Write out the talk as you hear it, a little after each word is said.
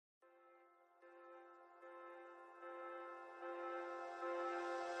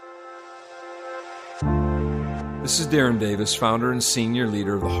This is Darren Davis, founder and senior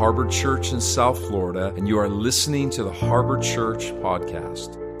leader of the Harbor Church in South Florida, and you are listening to the Harbor Church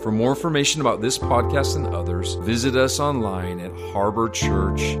podcast. For more information about this podcast and others, visit us online at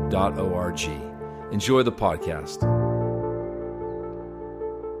harborchurch.org. Enjoy the podcast.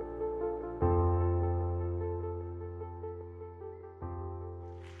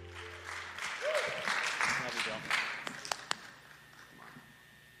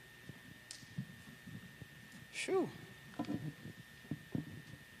 Shoo.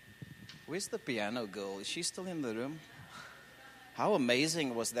 Where's the piano girl? Is she still in the room? How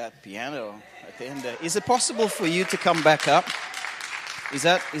amazing was that piano at the end there? Is it possible for you to come back up? Is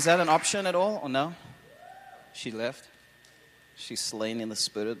that an option at all or no? She left. She's slain in the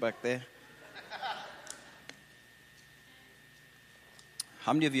spirit back there.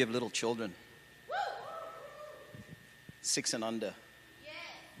 How many of you have little children? 6 and under.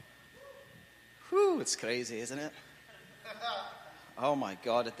 Whew, it's crazy, isn't it? Oh my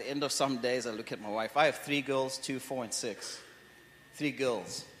God, at the end of some days I look at my wife. I have 3 girls, 2, 4, and 6. 3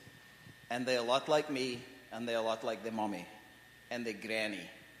 girls. And they're a lot like me, and they're a lot like their mommy, and their granny.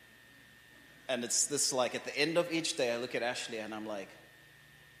 And it's this like, at the end of each day I look at Ashley and I'm like,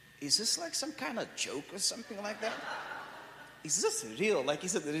 is this like some kind of joke or something like that? Is this real? Like,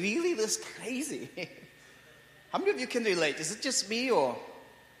 is it really this crazy? How many of you can relate? Is it just me or...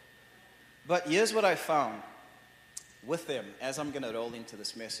 But here's what I found with them as I'm going to roll into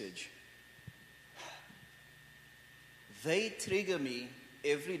this message. They trigger me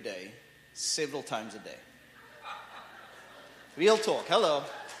every day, several times a day. Real talk, hello.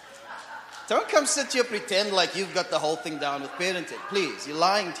 Don't come sit here pretend like you've got the whole thing down with parenting. Please, you're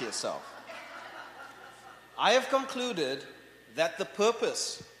lying to yourself. I have concluded that the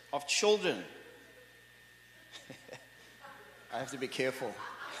purpose of children... I have to be careful.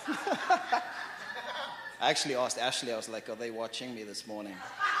 I actually asked Ashley, I was like, are they watching me this morning?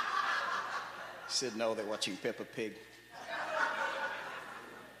 She said, no, they're watching Peppa Pig.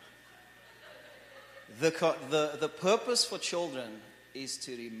 The purpose for children is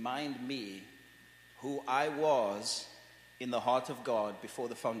to remind me who I was in the heart of God before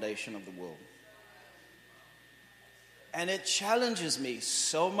the foundation of the world. And it challenges me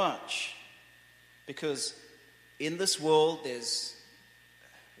so much because in this world there's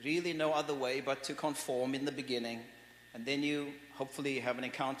really no other way but to conform in the beginning, and then you hopefully have an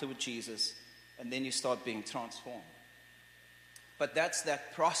encounter with Jesus, and then you start being transformed. But that's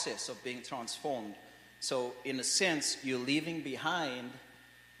that process of being transformed. So in a sense, you're leaving behind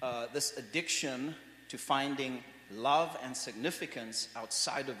this addiction to finding love and significance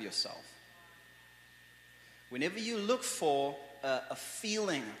outside of yourself. Whenever you look for a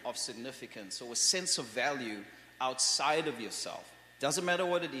feeling of significance or a sense of value outside of yourself, doesn't matter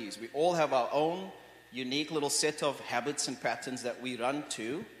what it is. We all have our own unique little set of habits and patterns that we run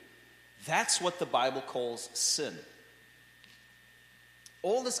to. That's what the Bible calls sin.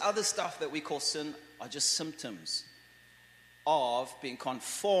 All this other stuff that we call sin are just symptoms of being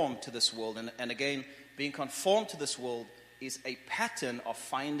conformed to this world. And again, being conformed to this world is a pattern of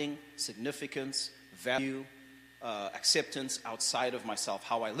finding significance, value, acceptance outside of myself.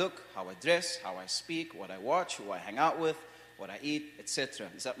 How I look, how I dress, how I speak, what I watch, who I hang out with, what I eat, etc.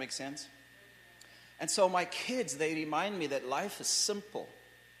 Does that make sense? And so my kids, they remind me that life is simple,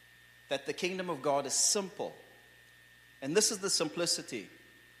 that the kingdom of God is simple. And this is the simplicity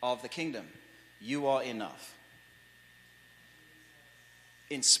of the kingdom. You are enough,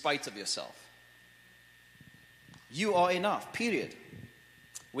 in spite of yourself. You are enough, period.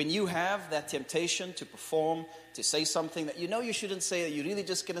 When you have that temptation to perform, to say something that you know you shouldn't say, that you're really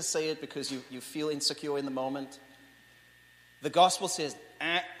just going to say it because you feel insecure in the moment, the gospel says,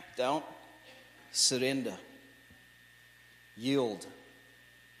 don't. Surrender. Yield.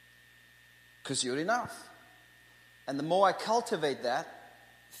 Because you're enough. And the more I cultivate that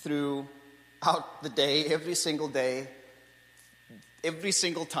throughout the day, every single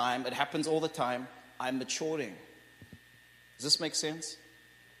time, it happens all the time, I'm maturing. Does this make sense?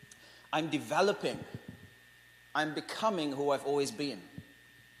 I'm developing. I'm becoming who I've always been.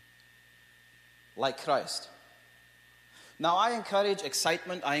 Like Christ. Now, I encourage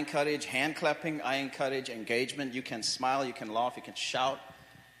excitement, I encourage hand clapping, I encourage engagement. You can smile, you can laugh, you can shout.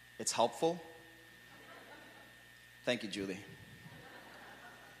 It's helpful. Thank you, Julie.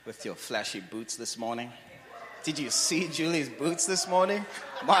 With your flashy boots this morning. Did you see Julie's boots this morning?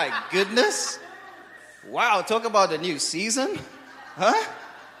 My goodness. Wow, talk about a new season. Huh?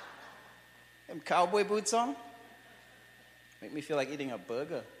 Them cowboy boots on? Make me feel like eating a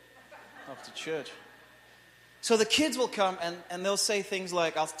burger after church. So the kids will come and they'll say things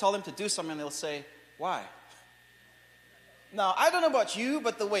like, I'll tell them to do something and they'll say, Why? Now, I don't know about you,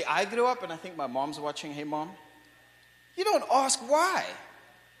 but the way I grew up, and I think my mom's watching, hey mom, you don't ask why.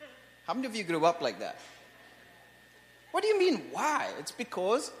 How many of you grew up like that? What do you mean why? It's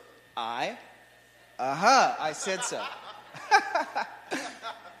because I said so.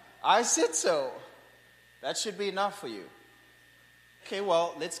 I said so. That should be enough for you. Okay,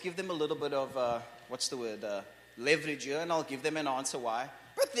 well, let's give them a little bit of, leverage here, and I'll give them an answer why.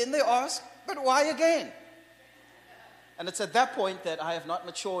 But then they ask, but why again? And it's at that point that I have not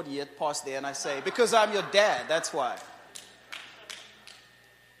matured yet past there, and I say, because I'm your dad, that's why.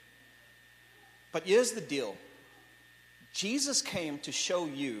 But here's the deal. Jesus came to show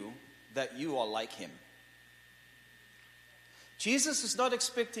you that you are like him. Jesus is not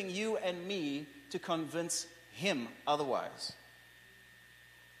expecting you and me to convince him otherwise.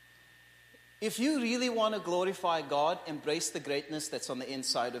 If you really want to glorify God, embrace the greatness that's on the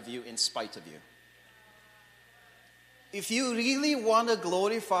inside of you in spite of you. If you really want to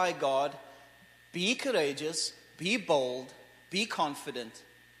glorify God, be courageous, be bold, be confident.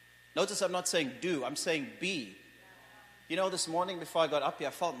 Notice I'm not saying do, I'm saying be. You know, this morning before I got up here,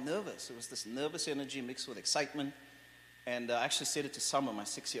 I felt nervous. It was this nervous energy mixed with excitement. And I actually said it to Summer, my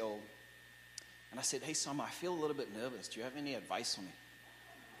 6-year-old. And I said, hey, Summer, I feel a little bit nervous. Do you have any advice for me?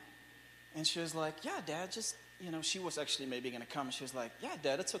 And she was like, yeah, Dad, just, she was actually maybe going to come. She was like, yeah,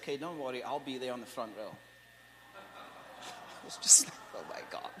 Dad, it's okay. Don't worry. I'll be there on the front row. I was just like, oh, my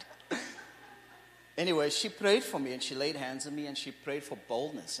God. Anyway, she prayed for me, and she laid hands on me, and she prayed for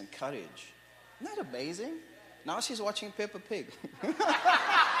boldness and courage. Isn't that amazing? Now she's watching Peppa Pig.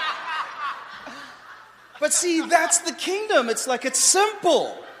 But see, that's the kingdom. It's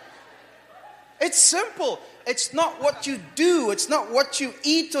simple. It's simple. It's not what you do. It's not what you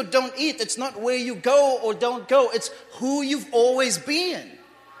eat or don't eat. It's not where you go or don't go. It's who you've always been.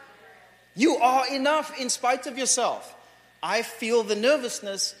 You are enough in spite of yourself. I feel the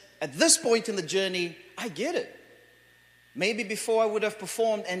nervousness at this point in the journey. I get it. Maybe before I would have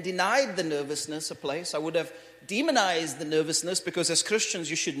performed and denied the nervousness a place. I would have demonized the nervousness, because as Christians,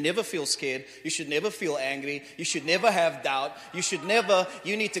 you should never feel scared. You should never feel angry. You should never have doubt.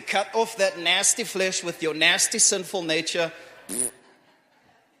 You need to cut off that nasty flesh with your nasty sinful nature.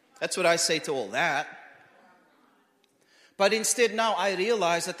 That's what I say to all that. But instead now I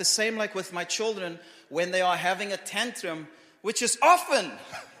realize that the same like with my children, when they are having a tantrum, which is often,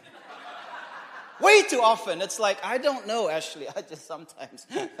 way too often. It's like, I don't know, Ashley. I just sometimes,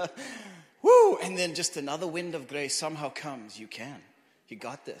 woo, and then just another wind of grace somehow comes. You can. You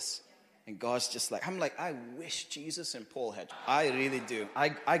got this. And God's just like, I'm like, I wish Jesus and Paul had. I really do.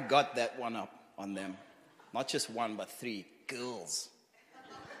 I got that one up on them. Not just one, but 3 girls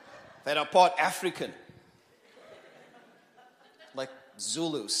that are part African. Like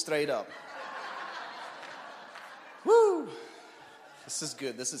Zulu, straight up. Woo! This is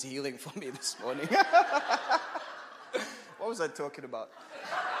good. This is healing for me this morning. What was I talking about?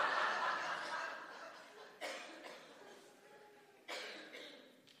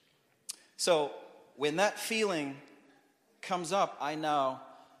 So, when that feeling comes up, I now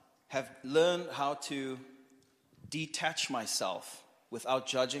have learned how to detach myself without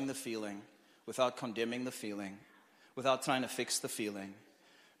judging the feeling, without condemning the feeling, without trying to fix the feeling,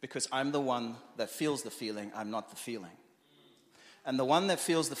 because I'm the one that feels the feeling, I'm not the feeling. And the one that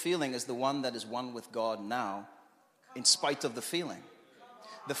feels the feeling is the one that is one with God now, in spite of the feeling.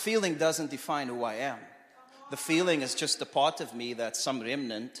 The feeling doesn't define who I am. The feeling is just a part of me that's some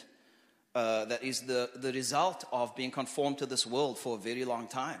remnant that is the result of being conformed to this world for a very long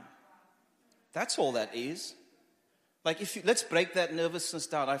time. That's all that is. Like, let's break that nervousness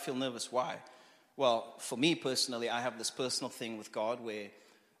down. I feel nervous. Why? Well, for me personally, I have this personal thing with God where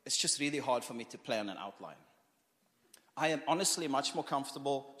it's just really hard for me to plan an outline. I am honestly much more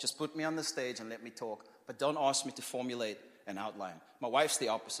comfortable. Just put me on the stage and let me talk. But don't ask me to formulate an outline. My wife's the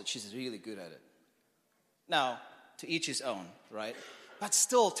opposite. She's really good at it. Now, to each his own, right? But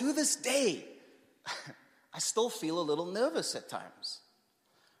still, to this day, I still feel a little nervous at times.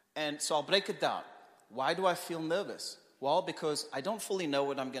 And so I'll break it down. Why do I feel nervous? Well, because I don't fully know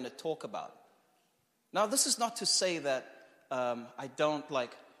what I'm going to talk about. Now, this is not to say that I don't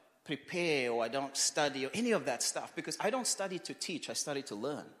prepare or I don't study or any of that stuff, because I don't study to teach, I study to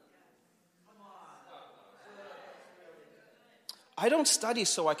learn. I don't study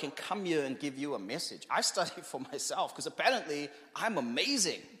so I can come here and give you a message. I study for myself, because apparently I'm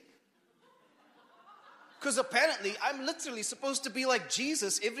amazing. Because apparently I'm literally supposed to be like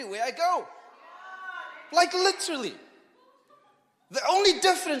Jesus everywhere I go. Like literally. The only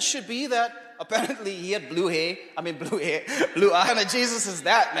difference should be that apparently he had blue eyes, and Jesus is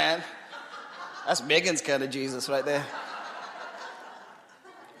that, man. That's Megan's kind of Jesus right there.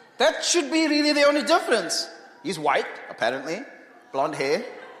 That should be really the only difference. He's white, apparently. Blonde hair,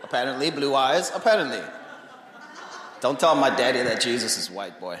 apparently. Blue eyes, apparently. Don't tell my daddy that Jesus is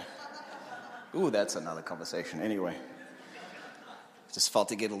white, boy. Ooh, that's another conversation. Anyway. Just felt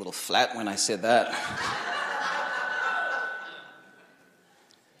to get a little flat when I said that.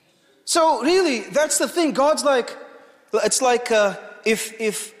 So really, that's the thing. God's like, it's like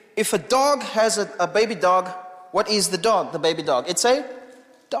if a dog has a baby dog, what is the dog, the baby dog? It's a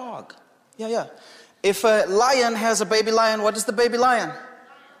dog. Yeah. If a lion has a baby lion, what is the baby lion?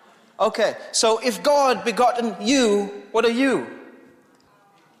 Okay, so if God begotten you, what are you?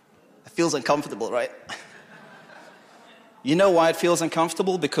 It feels uncomfortable, right? You know why it feels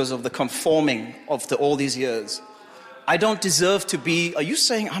uncomfortable? Because of the conforming of all these years. I don't deserve to be, are you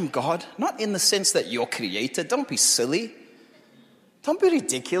saying I'm God? Not in the sense that you're created. Don't be silly. Don't be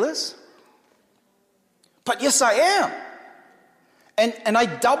ridiculous. But yes, I am. And I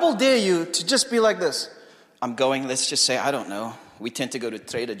double dare you to just be like this. I'm going, let's just say, I don't know. We tend to go to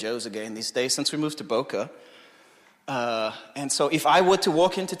Trader Joe's again these days since we moved to Boca. And so if I were to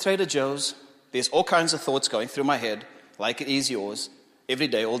walk into Trader Joe's, there's all kinds of thoughts going through my head, like it is yours, every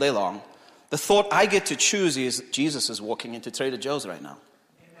day, all day long. The thought I get to choose is Jesus is walking into Trader Joe's right now.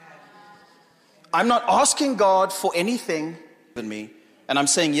 I'm not asking God for anything in me, and I'm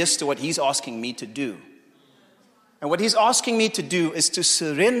saying yes to what He's asking me to do. And what He's asking me to do is to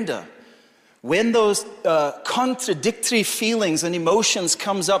surrender. When those contradictory feelings and emotions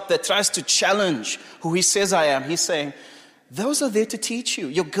comes up that tries to challenge who He says I am, He's saying, those are there to teach you.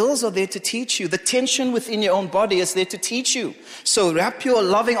 Your girls are there to teach you. The tension within your own body is there to teach you. So wrap your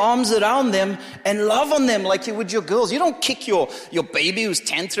loving arms around them and love on them like you would your girls. You don't kick your baby who's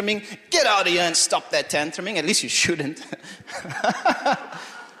tantruming. Get out of here and stop that tantruming. At least you shouldn't.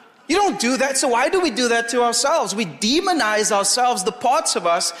 You don't do that. So why do we do that to ourselves? We demonize ourselves, the parts of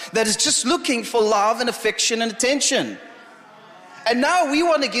us that is just looking for love and affection and attention. And now we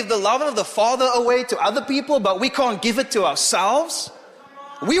want to give the love of the Father away to other people, but we can't give it to ourselves.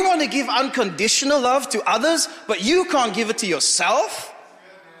 We want to give unconditional love to others, but you can't give it to yourself.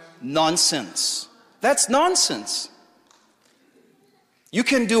 Nonsense. That's nonsense. You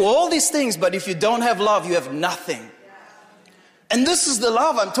can do all these things, but if you don't have love, you have nothing. And this is the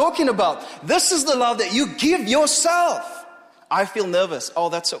love I'm talking about. This is the love that you give yourself. I feel nervous. Oh,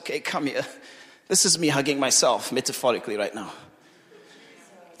 that's okay. Come here. This is me hugging myself metaphorically right now.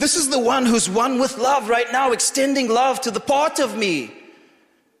 This is the one who's one with love right now, extending love to the part of me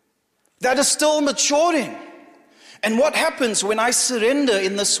that is still maturing. And what happens when I surrender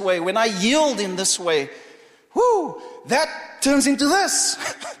in this way, when I yield in this way? That turns into this.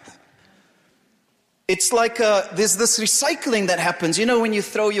 It's like there's this recycling that happens. You know when you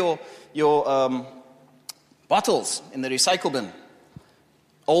throw your bottles in the recycle bin,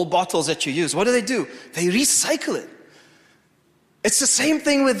 old bottles that you use, what do? They recycle it. It's the same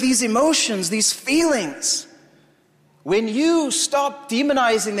thing with these emotions, these feelings. When you stop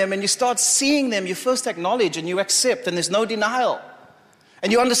demonizing them and you start seeing them, you first acknowledge and you accept, and there's no denial.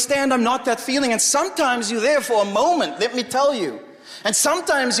 And you understand I'm not that feeling, and sometimes you're there for a moment, let me tell you. And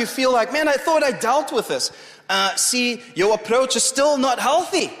sometimes you feel like, man, I thought I dealt with this. See, your approach is still not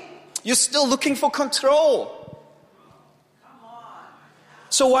healthy. You're still looking for control.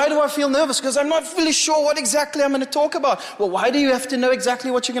 So why do I feel nervous? Because I'm not really sure what exactly I'm going to talk about. Well, why do you have to know exactly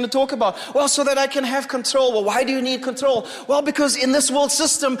what you're going to talk about? Well, so that I can have control. Well, why do you need control? Well, because in this world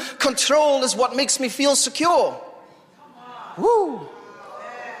system, control is what makes me feel secure. Woo!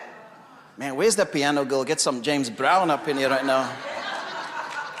 Man, where's that piano girl? Get some James Brown up in here right now.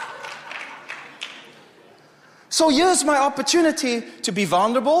 So here's my opportunity to be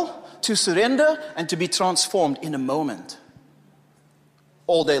vulnerable, to surrender, and to be transformed in a moment.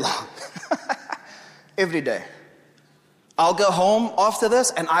 All day long. Every day. I'll go home after this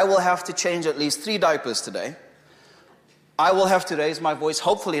and I will have to change at least 3 diapers today. I will have to raise my voice,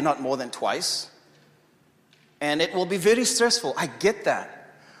 hopefully not more than twice. And it will be very stressful. I get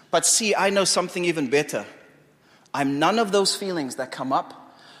that. But see, I know something even better. I'm none of those feelings that come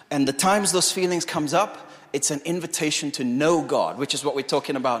up. And the times those feelings comes up, it's an invitation to know God, which is what we're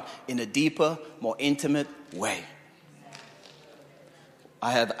talking about in a deeper, more intimate way.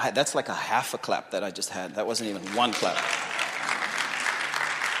 That's like a half a clap that I just had. That wasn't even one clap.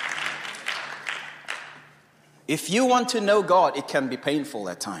 If you want to know God, it can be painful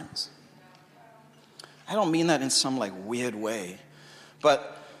at times. I don't mean that in some like weird way.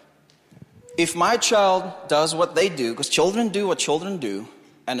 But if my child does what they do, because children do what children do,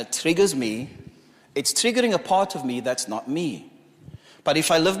 and it triggers me, it's triggering a part of me that's not me. But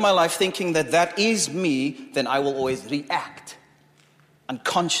if I live my life thinking that that is me, then I will always react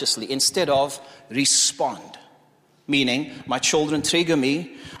unconsciously instead of respond. Meaning, my children trigger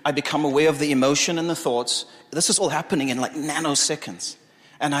me, I become aware of the emotion and the thoughts. This is all happening in like nanoseconds.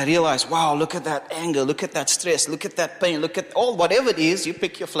 And I realize, wow, look at that anger, look at that stress, look at that pain, look at all, whatever it is, you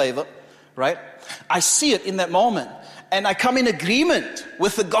pick your flavor, right? I see it in that moment. And I come in agreement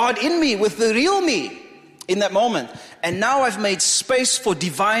with the God in me, with the real me in that moment. And now I've made space for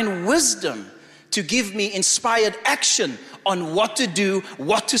divine wisdom to give me inspired action on what to do,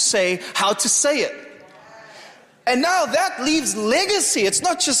 what to say, how to say it. And now that leaves legacy. It's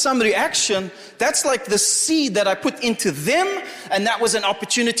not just some reaction. That's like the seed that I put into them, and that was an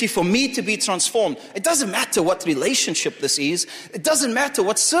opportunity for me to be transformed. It doesn't matter what relationship this is. It doesn't matter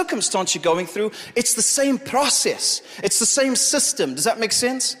what circumstance you're going through. It's the same process. It's the same system. Does that make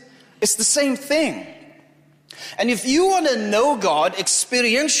sense? It's the same thing. And if you want to know God,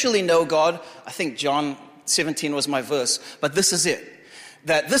 experientially know God, I think John 17 was my verse, but this is it.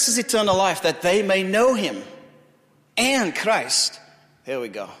 That this is eternal life, that they may know Him and Christ. There we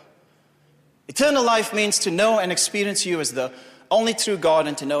go. Eternal life means to know and experience you as the only true God,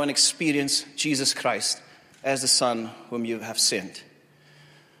 and to know and experience Jesus Christ as the Son whom you have sent.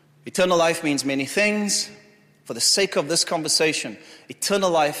 Eternal life means many things. For the sake of this conversation,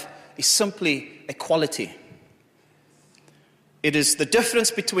 eternal life is simply a quality. It is the difference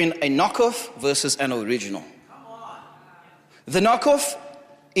between a knockoff versus an original. The knockoff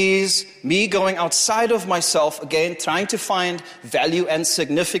is me going outside of myself again, trying to find value and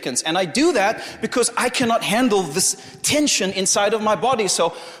significance. And I do that because I cannot handle this tension inside of my body.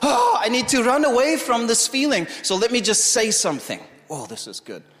 So, I need to run away from this feeling. So let me just say something. Oh, this is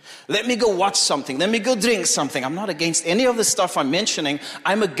good. Let me go watch something. Let me go drink something. I'm not against any of the stuff I'm mentioning.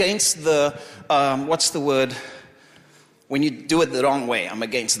 I'm against the, what's the word? When you do it the wrong way, I'm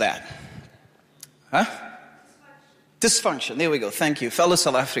against that. Huh? Dysfunction. There we go. Thank you. Fellow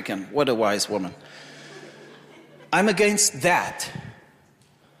South African. What a wise woman. I'm against that.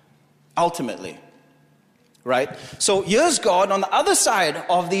 Ultimately. Right? So here's God on the other side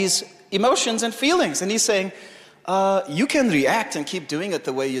of these emotions and feelings. And He's saying, you can react and keep doing it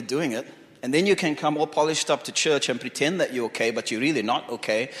the way you're doing it. And then you can come all polished up to church and pretend that you're okay, but you're really not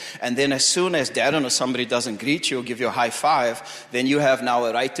okay. And then as soon as Darren or somebody doesn't greet you or give you a high five, then you have now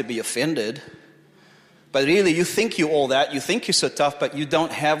a right to be offended. But really, you think you're all that. You think you're so tough, but you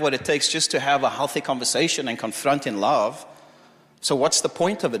don't have what it takes just to have a healthy conversation and confront in love. So what's the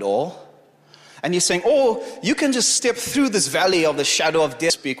point of it all? And you're saying, you can just step through this valley of the shadow of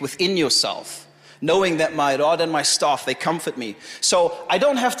death, speak within yourself, knowing that my rod and my staff, they comfort me. So I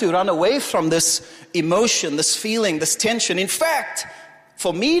don't have to run away from this emotion, this feeling, this tension. In fact,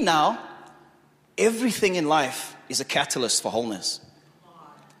 for me now, everything in life is a catalyst for wholeness.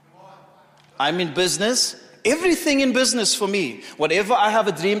 I'm in business. Everything in business for me, whatever I have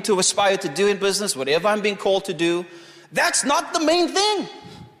a dream to aspire to do in business, whatever I'm being called to do, that's not the main thing.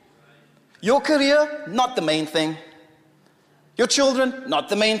 Your career, not the main thing. Your children, not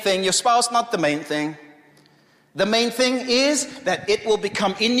the main thing. Your spouse, not the main thing. The main thing is that it will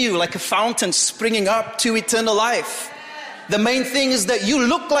become in you like a fountain springing up to eternal life. The main thing is that you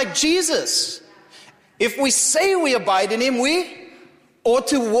look like Jesus. If we say we abide in Him, we ought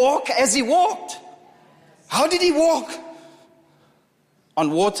to walk as He walked. How did He walk?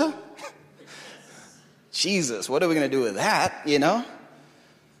 On water? Jesus, what are we going to do with that, you know?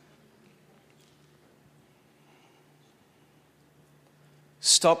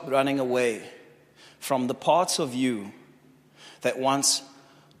 Stop running away from the parts of you that wants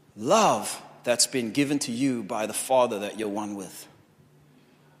love that's been given to you by the Father that you're one with.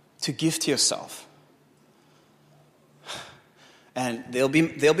 To give to yourself. And there'll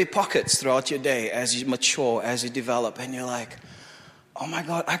be pockets throughout your day as you mature, as you develop, and you're like, oh my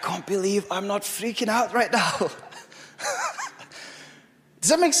God, I can't believe I'm not freaking out right now. Does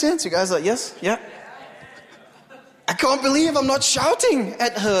that make sense? You guys are like, yes? Yeah? I can't believe I'm not shouting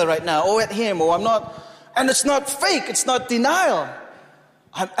at her right now, or at him, or I'm not, and it's not fake, it's not denial.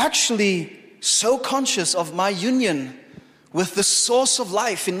 I'm actually so conscious of my union with the source of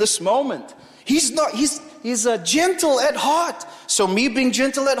life in this moment. He's gentle at heart. So me being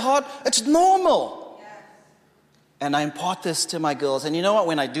gentle at heart, it's normal. Yes. And I impart this to my girls. And you know what?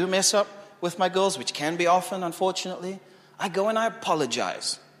 When I do mess up with my girls, which can be often, unfortunately, I go and I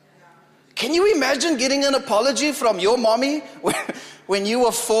apologize. Can you imagine getting an apology from your mommy when you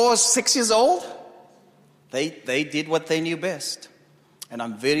were 4 or 6 years old? They did what they knew best. And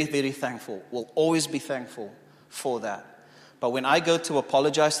I'm very, very thankful. Will always be thankful for that. But when I go to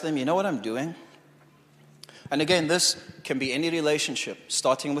apologize to them, you know what I'm doing? And again, this can be any relationship,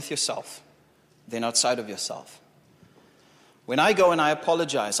 starting with yourself, then outside of yourself. When I go and I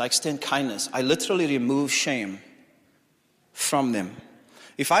apologize, I extend kindness, I literally remove shame from them.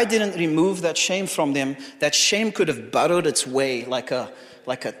 If I didn't remove that shame from them, that shame could have burrowed its way like a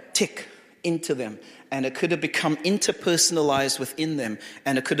tick into them. And it could have become interpersonalized within them.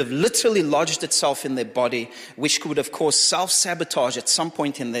 And it could have literally lodged itself in their body, which could have caused self-sabotage at some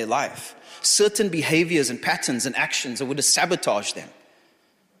point in their life. Certain behaviors and patterns and actions that would have sabotaged them.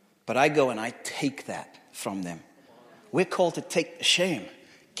 But I go and I take that from them. We're called to take the shame.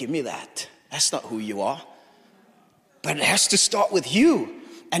 Give me that. That's not who you are. But it has to start with you.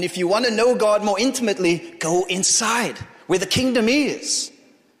 And if you want to know God more intimately, go inside where the kingdom is.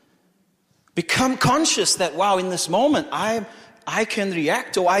 Become conscious that, wow, in this moment, I can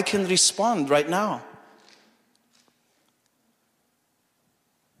react or I can respond right now.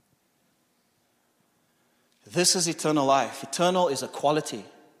 This is eternal life. Eternal is a quality.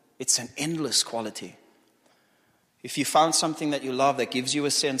 It's an endless quality. If you found something that you love that gives you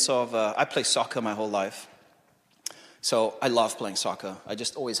a sense of, I play soccer my whole life. So I love playing soccer. I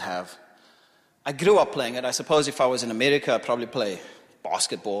just always have. I grew up playing it. I suppose if I was in America, I'd probably play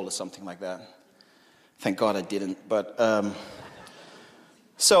basketball or something like that. Thank God I didn't. But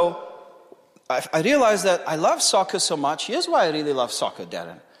so I realized that I love soccer so much. Here's why I really love soccer,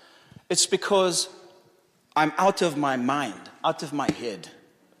 Darren. It's because I'm out of my mind, out of my head,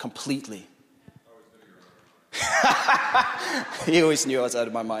 completely. He always knew I was out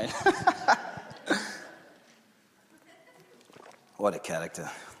of my mind. What a character.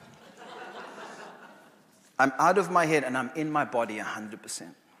 I'm out of my head and I'm in my body 100%.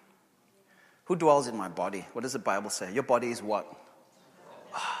 Who dwells in my body? What does the Bible say? Your body is what?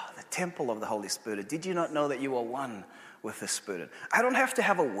 Oh, the temple of the Holy Spirit. Did you not know that you are one with the Spirit? I don't have to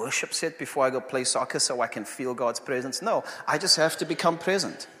have a worship set before I go play soccer so I can feel God's presence. No, I just have to become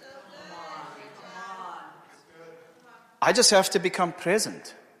present. I just have to become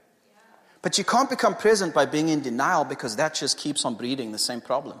present. But you can't become present by being in denial, because that just keeps on breeding the same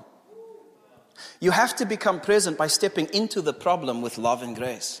problem. You have to become present by stepping into the problem with love and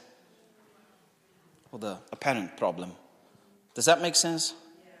grace. Or the apparent problem. Does that make sense?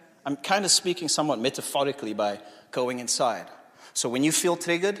 I'm kind of speaking somewhat metaphorically by going inside. So when you feel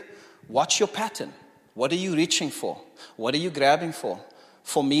triggered, watch your pattern. What are you reaching for? What are you grabbing for?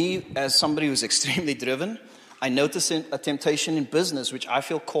 For me, as somebody who's extremely driven, I notice a temptation in business, which I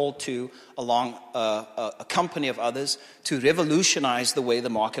feel called to, along a company of others, to revolutionize the way the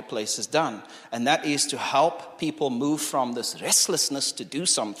marketplace is done. And that is to help people move from this restlessness to do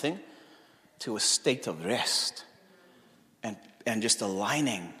something to a state of rest. And just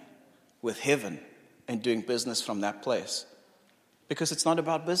aligning with heaven and doing business from that place. Because it's not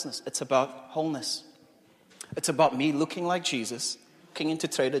about business, it's about wholeness. It's about me looking like Jesus, walking into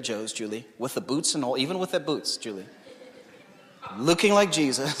Trader Joe's, Julie, with the boots and all, even with their boots, Julie. Looking like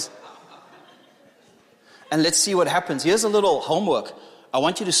Jesus. And let's see what happens. Here's a little homework. I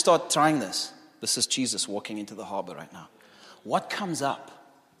want you to start trying this. This is Jesus walking into the harbor right now. What comes up?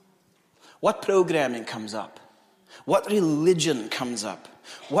 What programming comes up? What religion comes up?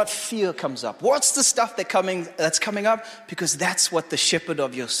 What fear comes up? What's the stuff that's coming up? Because that's what the shepherd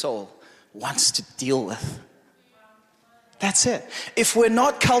of your soul wants to deal with. That's it. If we're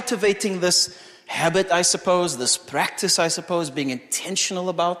not cultivating this habit, I suppose, this practice, I suppose, being intentional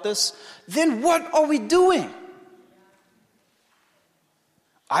about this, then what are we doing?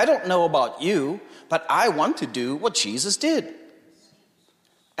 I don't know about you, but I want to do what Jesus did.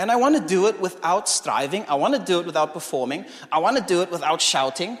 And I want to do it without striving. I want to do it without performing. I want to do it without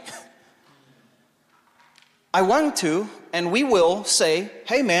shouting. I want to, and we will say,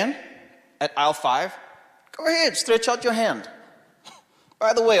 hey man, at aisle 5, go ahead, stretch out your hand.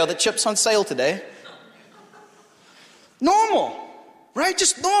 By the way, are the chips on sale today? Normal, right?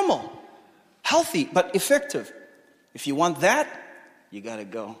 Just normal. Healthy, but effective. If you want that, you got to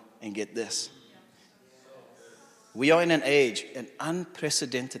go and get this. We are in an age, an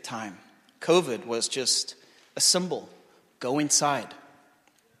unprecedented time. COVID was just a symbol. Go inside.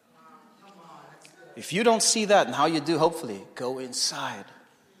 If you don't see that, and how you do, hopefully, go inside.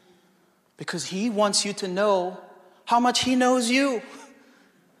 Because He wants you to know how much He knows you.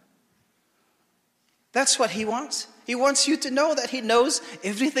 That's what He wants. He wants you to know that He knows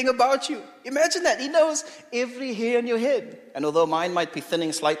everything about you. Imagine that. He knows every hair on your head. And although mine might be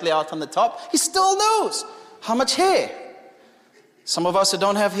thinning slightly out on the top, He still knows how much hair. Some of us who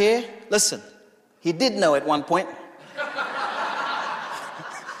don't have hair, listen, He did know at one point.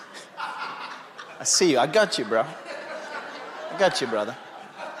 I see you. I got you, bro. I got you, brother.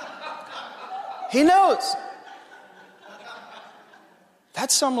 He knows.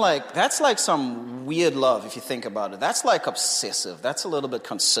 That's like some weird love if you think about it. That's like obsessive. That's a little bit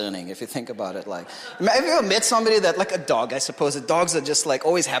concerning if you think about it. Like, have you ever met somebody that, like a dog, I suppose, the dogs are just like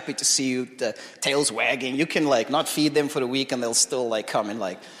always happy to see you, the tails wagging. You can like not feed them for a week and they'll still like come and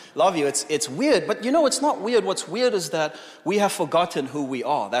like love you. It's weird, but you know, it's not weird. What's weird is that we have forgotten who we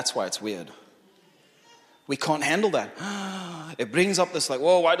are. That's why it's weird. We can't handle that. It brings up this like,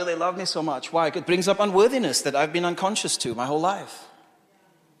 whoa, why do they love me so much? Why? It brings up unworthiness that I've been unconscious to my whole life.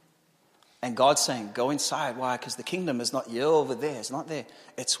 And God's saying, go inside. Why? Because the kingdom is not here over there. It's not there.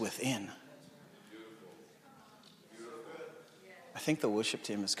 It's within. I think the worship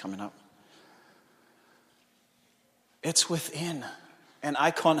team is coming up. It's within. And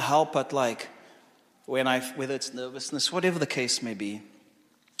I can't help but like, whether it's nervousness, whatever the case may be,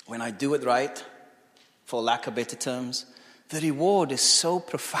 when I do it right, for lack of better terms, the reward is so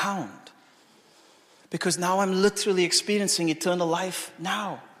profound. Because now I'm literally experiencing eternal life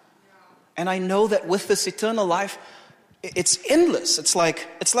now. And I know that with this eternal life, it's endless. It's like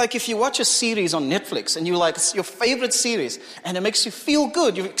if you watch a series on Netflix and you like, it's your favorite series and it makes you feel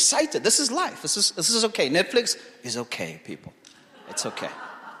good. You're excited. This is life. This is okay. Netflix is okay, people. It's okay.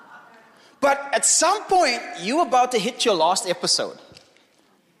 But at some point, you're about to hit your last episode.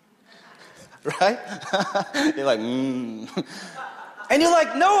 Right? You're like, And you're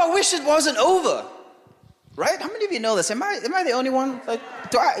like, no, I wish it wasn't over. Right? How many of you know this? Am I the only one? Like,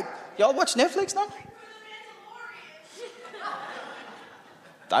 y'all watch Netflix now?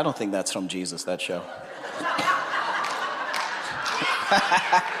 I don't think that's from Jesus, that show.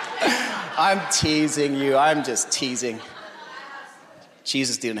 I'm teasing you. I'm just teasing.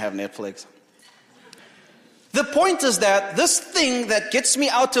 Jesus didn't have Netflix. The point is that this thing that gets me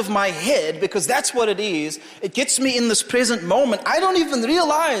out of my head, because that's what it is, it gets me in this present moment. I don't even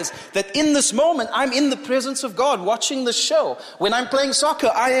realize that in this moment, I'm in the presence of God watching the show. When I'm playing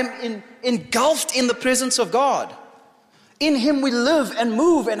soccer, I am engulfed in the presence of God. In Him we live and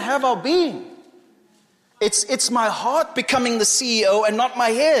move and have our being. It's my heart becoming the CEO and not my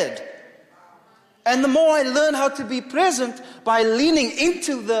head. And the more I learn how to be present by leaning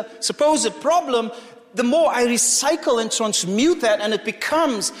into the supposed problem, the more I recycle and transmute that, and it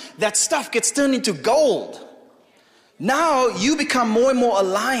becomes, that stuff gets turned into gold. Now you become more and more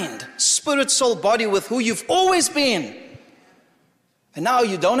aligned, spirit, soul, body, with who you've always been. And now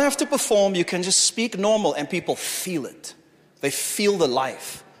you don't have to perform, you can just speak normal and people feel it. They feel the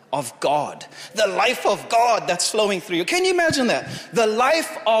life of God. The life of God that's flowing through you. Can you imagine that? The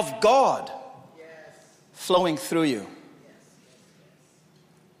life of God flowing through you.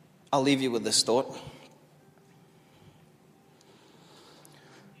 I'll leave you with this thought.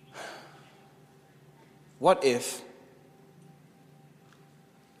 What if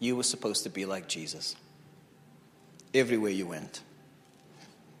you were supposed to be like Jesus everywhere you went?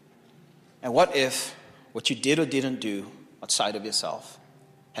 And what if what you did or didn't do outside of yourself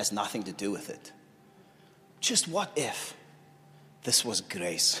has nothing to do with it? Just what if this was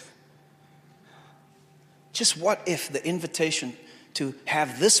grace? Just what if the invitation to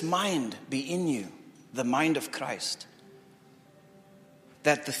have this mind be in you, the mind of Christ,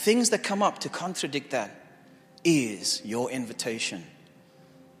 that the things that come up to contradict that is your invitation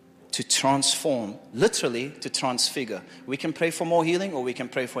to transform, literally to transfigure. We can pray for more healing, or we can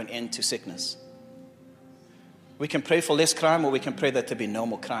pray for an end to sickness. We can pray for less crime, or we can pray that there be no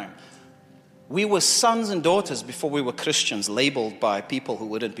more crime. We were sons and daughters before we were Christians, labeled by people who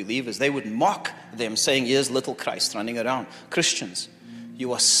weren't believers. They would mock them, saying, here's little Christ running around. Christians,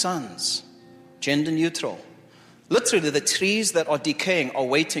 you are sons, gender neutral. Literally, the trees that are decaying are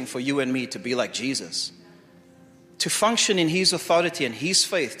waiting for you and me to be like Jesus. To function in His authority and His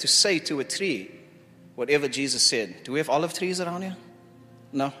faith, to say to a tree whatever Jesus said. Do we have olive trees around here?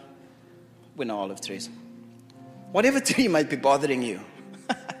 No. We're no olive trees. Whatever tree might be bothering you.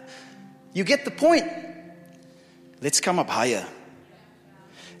 You get the point. Let's come up higher.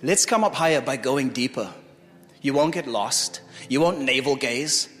 Let's come up higher by going deeper. You won't get lost. You won't navel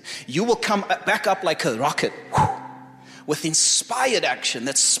gaze. You will come back up like a rocket with inspired action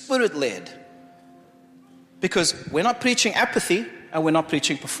that's spirit-led. Because we're not preaching apathy and we're not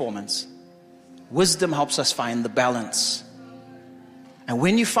preaching performance. Wisdom helps us find the balance. And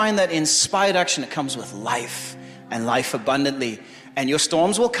when you find that inspired action, it comes with life and life abundantly. And your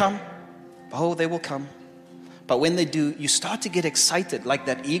storms will come. Oh, they will come. But when they do, you start to get excited like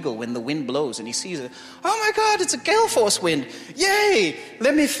that eagle when the wind blows and he sees it. Oh my God, it's a gale force wind. Yay,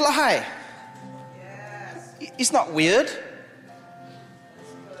 let me fly. Yes. It's not weird.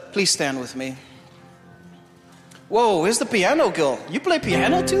 Please stand with me. Whoa, where's the piano girl? You play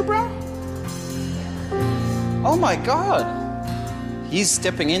piano too, bro? Oh my God. He's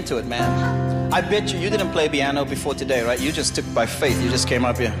stepping into it, man. I bet you didn't play piano before today, right? You just took by faith. You just came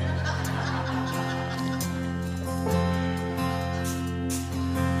up here.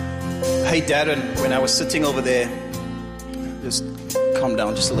 Hey, Darren, when I was sitting over there, just calm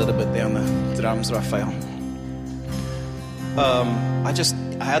down just a little bit there on the drums, Raphael.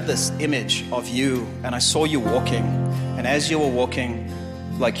 I had this image of you, and I saw you walking. And as you were walking,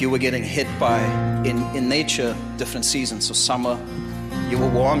 like you were getting hit by, in nature, different seasons. So summer, you were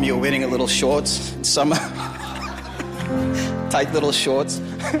warm, you were wearing a little shorts. In summer, tight little shorts.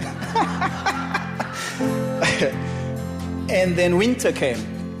 And then winter came,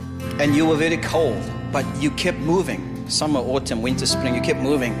 and you were very cold, but you kept moving. Summer, autumn, winter, spring, you kept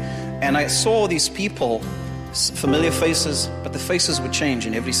moving. And I saw these people, familiar faces, but the faces would change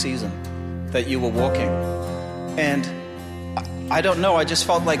in every season that you were walking. And I don't know, I just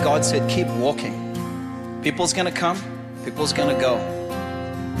felt like God said, keep walking. People's gonna come, people's gonna go.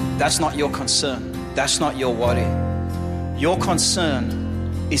 That's not your concern. That's not your worry. Your concern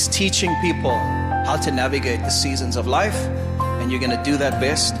is teaching people how to navigate the seasons of life, and you're gonna do that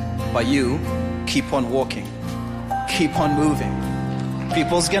best by you keep on walking, keep on moving.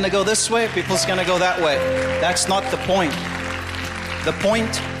 People's gonna go this way, people's gonna go that way. That's not the point. The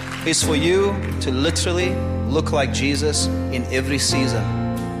point is for you to literally look like Jesus in every season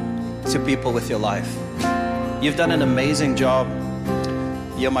to people with your life. You've done an amazing job.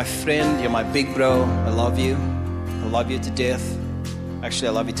 You're my friend, you're my big bro. I love you. I love you to death. Actually,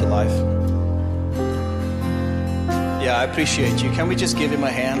 I love you to life. Yeah, I appreciate you. Can we just give him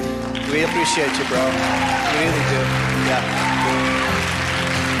a hand? We appreciate you, bro. We really do. Yeah.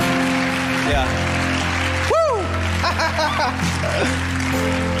 Yeah.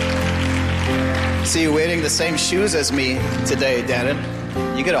 Woo! See, you're wearing the same shoes as me today, Darren.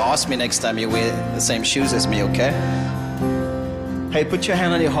 You gotta ask me next time you wear the same shoes as me, okay? Hey, put your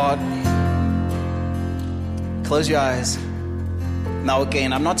hand on your heart. Close your eyes. Now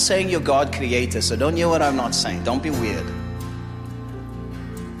again, I'm not saying you're God creator, so don't hear what I'm not saying. Don't be weird.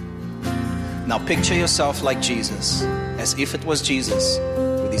 Now picture yourself like Jesus, as if it was Jesus,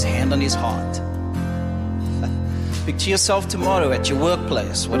 with his hand on his heart. Picture yourself tomorrow at your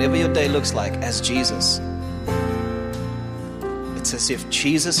workplace, whatever your day looks like, as Jesus. It's as if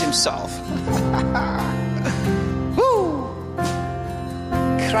Jesus himself, woo!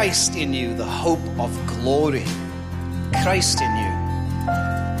 Christ in you, the hope of glory. Christ in you.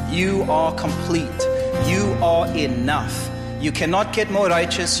 You are complete. You are enough. You cannot get more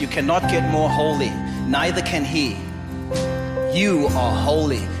righteous. You cannot get more holy. Neither can he. You are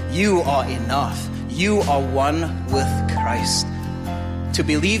holy. You are enough. You are one with Christ. To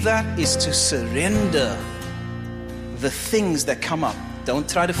believe that is to surrender the things that come up. Don't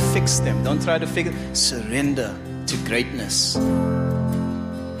try to fix them. Don't try to figure. Surrender to greatness.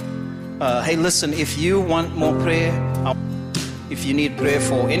 Hey, listen, if you want more prayer, if you need prayer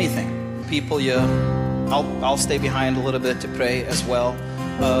for anything, people here, I'll stay behind a little bit to pray as well.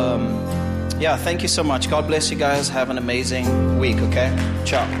 Yeah, thank you so much. God bless you guys. Have an amazing week, okay?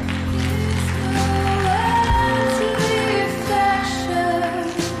 Ciao.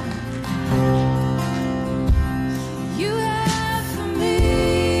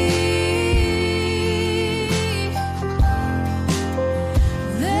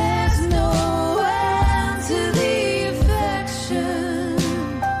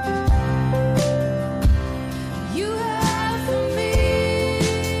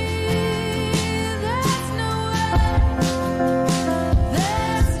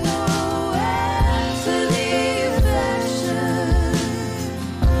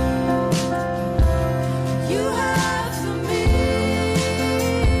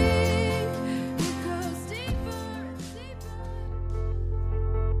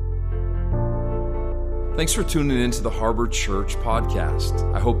 Thanks for tuning into the Harbor Church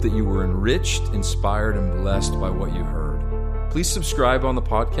podcast. I hope that you were enriched, inspired, and blessed by what you heard. Please subscribe on the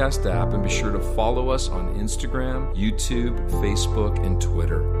podcast app and be sure to follow us on Instagram, YouTube, Facebook, and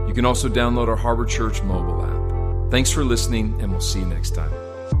Twitter. You can also download our Harbor Church mobile app. Thanks for listening, and we'll see you next time.